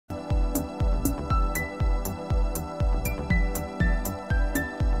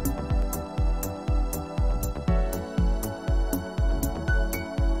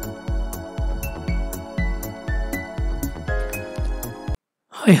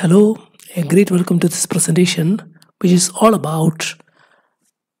Hi, hello, a great welcome to this presentation, which is all about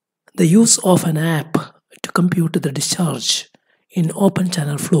the use of an app to compute the discharge in open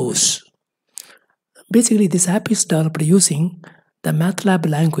channel flows. Basically, this app is developed using the MATLAB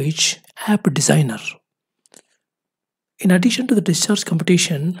language app designer. In addition to the discharge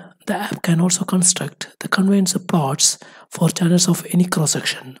computation, the app can also construct the conveyance plots for channels of any cross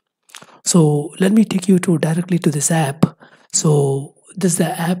section. So let me take you directly to this app. So this is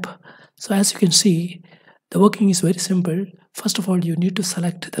the app. So as you can see, the working is very simple. First of all, you need to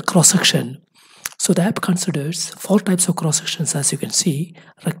select the cross section. So the app considers 4 types of cross sections, as you can see: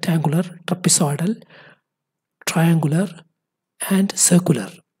 rectangular, trapezoidal, triangular, and circular.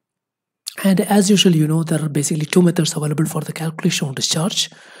 And as usual, there are basically 2 methods available for the calculation of discharge.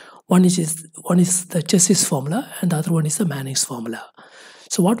 One is the Chassis formula, and the other one is the Manning's formula.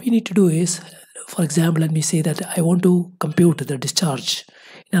 So what we need to do is, for example, let me say that I want to compute the discharge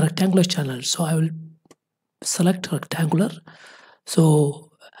in a rectangular channel. So I will select rectangular. So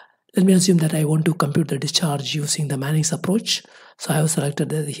let me assume that I want to compute the discharge using the Manning's approach. So I have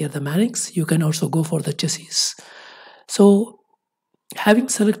selected here the Manning's. You can also go for the Chassis. So having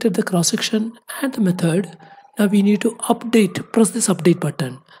selected the cross section and the method, now we need to press this update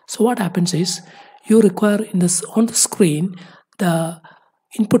button. So what happens is, you require on the screen the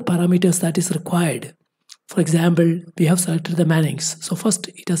input parameters that is required. For example, we have selected the Manning's. So first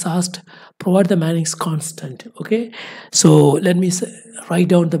it has asked provide the Manning's constant. Okay, so let me write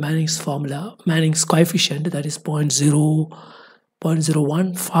down the Manning's formula, Manning's coefficient, that is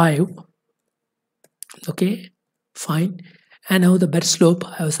 0.015. Okay, fine. And now the bed slope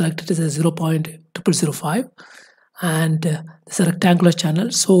I have selected as 0.0005, and this is a rectangular channel,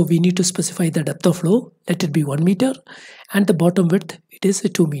 so we need to specify the depth of flow. Let it be 1 meter, and the bottom width, it is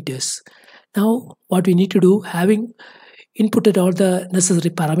 2 meters. Now what we need to do, having inputted all the necessary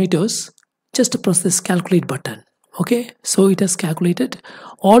parameters, just press this calculate button. Okay, so it has calculated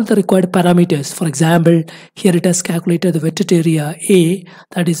all the required parameters. For example, here it has calculated the wetted area A,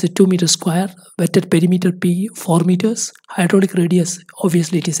 that is 2 meters square, wetted perimeter P 4 meters, hydraulic radius,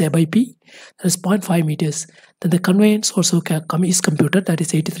 obviously it is A by P, that is 0.5 meters. Then the conveyance also is computed, that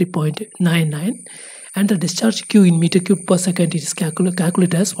is 83.99, and the discharge Q in meter cube per second, it is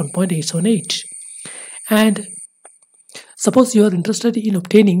calculated as 1.878. And suppose you are interested in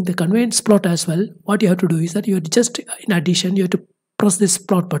obtaining the conveyance plot as well. What you have to do is that you just, in addition, you have to press this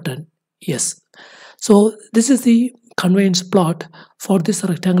plot button. Yes. So this is the conveyance plot for this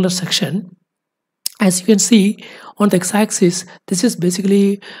rectangular section. As you can see on the x-axis, this is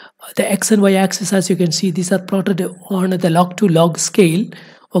basically the x and y axis. As you can see, these are plotted on the log to log scale.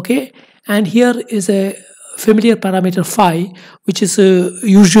 Okay, and here is a familiar parameter phi, which is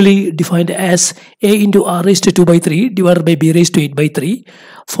usually defined as a into r raised to 2 by 3 divided by b raised to 8 by 3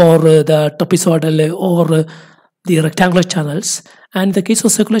 for the trapezoidal or the rectangular channels. And in the case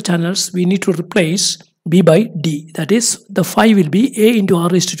of circular channels, we need to replace b by d. That is, the phi will be a into r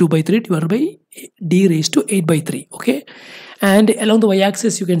raised to 2 by 3 divided by d raised to 8 by 3. Okay, and along the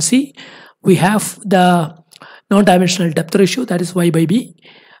y-axis, you can see we have the non-dimensional depth ratio, that is y by b.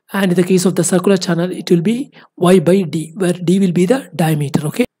 And in the case of the circular channel, it will be y by d, where d will be the diameter.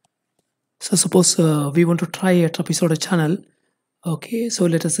 Okay, so suppose we want to try a trapezoidal channel. Okay, so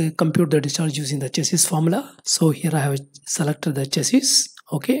let us compute the discharge using the Chassis formula. So here I have selected the Chassis.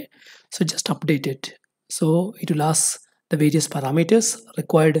 Okay, so just update it. So it will ask the various parameters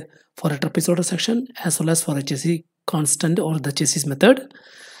required for a trapezoidal section as well as for a Chassis constant or the Chassis method.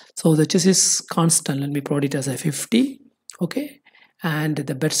 So the Chassis constant, let me provide it as a 50. Okay, and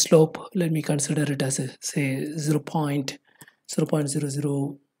the bed slope, let me consider it as say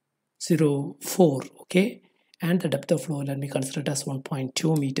 0.0004. Okay, and the depth of flow, let me consider it as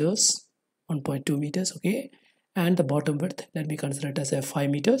 1.2 meters. Okay, and the bottom width, let me consider it as 5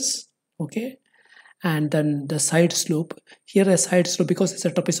 meters. Okay, and then the side slope, here a side slope, because it's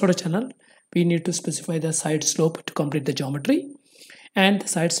a trapezoidal channel, we need to specify the side slope to complete the geometry. And the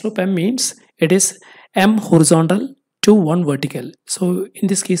side slope M means it is M horizontal to 1 vertical. So in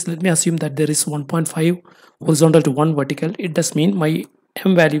this case, let me assume that there is 1.5 horizontal to 1 vertical. It does mean my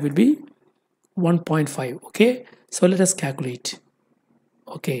M value will be 1.5. Okay, so let us calculate.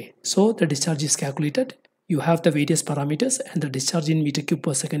 Okay, so the discharge is calculated. You have the various parameters, and the discharge in meter cube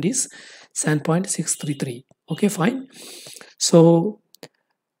per second is 7.633. Okay, fine. So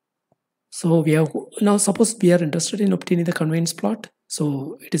we have now, suppose we are interested in obtaining the conveyance plot.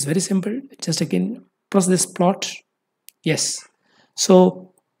 So it is very simple. Just again press this plot. Yes,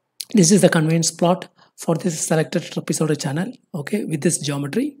 so this is the conveyance plot for this selected trapezoidal channel. Okay, with this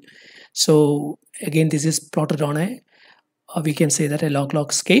geometry. So again, this is plotted on a we can say that a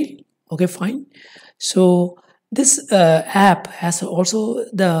log scale. Okay, fine. So this app has also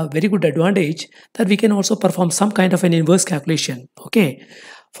the very good advantage that we can also perform some kind of an inverse calculation. Okay,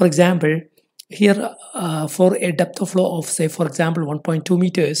 for example, here for a depth of flow of, say, for example, 1.2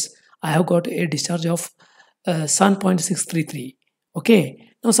 meters, I have got a discharge of 7.633. Okay,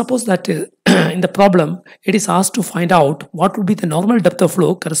 now suppose that in the problem it is asked to find out what would be the normal depth of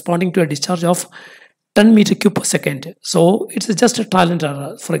flow corresponding to a discharge of 10 meter cube per second. So it's just a trial and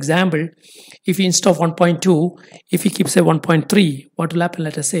error. For example, if you instead of 1.2, if you keep say 1.3, what will happen?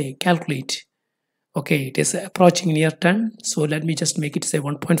 Let us say calculate. Okay, it is approaching near 10, so let me just make it say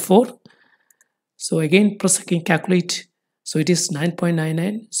 1.4. So again press again calculate. So it is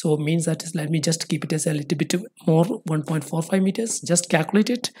 9.99, so means that is, let me just keep it as a little bit more, 1.45 meters. Just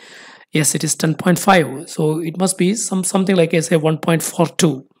calculate it. Yes, it is 10.5, so it must be something like I say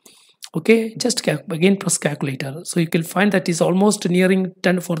 1.42. Okay, just again press calculator. So you can find that is almost nearing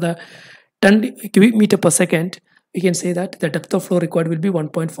 10 for the 10 cubic meter per second. We can say that the depth of flow required will be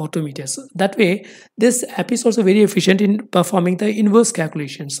 1.42 meters. That way, this app is also very efficient in performing the inverse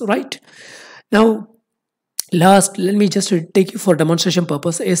calculations, right? Now, last, let me just take you for demonstration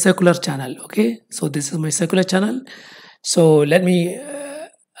purpose a circular channel. Okay, so this is my circular channel. So let me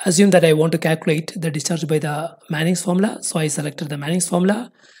assume that I want to calculate the discharge by the Manning's formula. So I selected the Manning's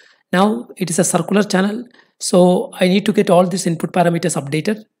formula. Now it is a circular channel, so I need to get all these input parameters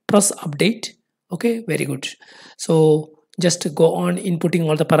updated. Press update. Okay, very good. So just go on inputting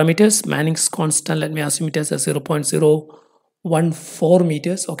all the parameters. Manning's constant, let me assume it as a 0.014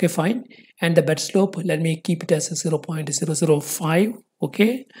 meters. Okay, fine. And the bed slope, let me keep it as a 0.005.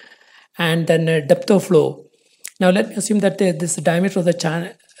 Okay, and then depth of flow. Now let me assume that this diameter of the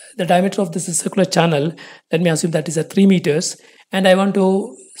channel, the diameter of this circular channel, let me assume that is a 3 meters, and I want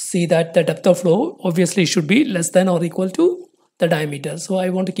to see that the depth of flow obviously should be less than or equal to the diameter. So I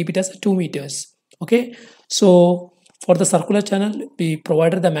want to keep it as 2 meters. Okay, so for the circular channel, we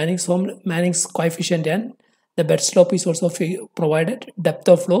provided the Manning's coefficient n. The bed slope is also provided. Depth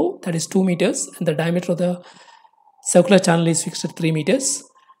of flow, that is 2 meters, and the diameter of the circular channel is fixed at 3 meters.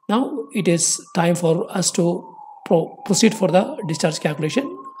 Now it is time for us to proceed for the discharge calculation.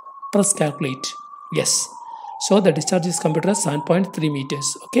 Press calculate. Yes. So the discharge is computed as 7.3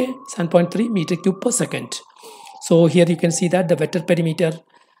 meters. Okay, 7.3 meter cube per second. So here you can see that the wetted perimeter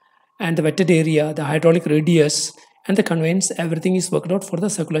and the wetted area, the hydraulic radius, and the conveyance, everything is worked out for the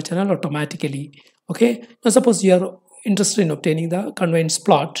circular channel automatically. Okay, now suppose you are interested in obtaining the conveyance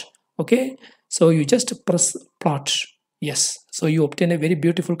plot. Okay, so you just press plot. Yes, so you obtain a very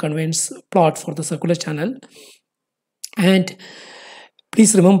beautiful conveyance plot for the circular channel. And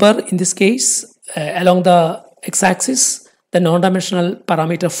please remember, in this case, along the x-axis, the non-dimensional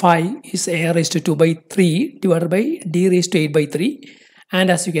parameter phi is a raised to 2 by 3 divided by d raised to 8 by 3. And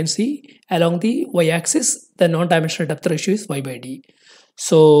as you can see, along the y-axis, the non-dimensional depth ratio is y by d.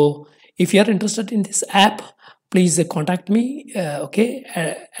 So if you are interested in this app, please contact me, okay,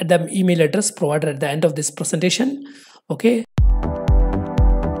 at the email address provided at the end of this presentation. Okay.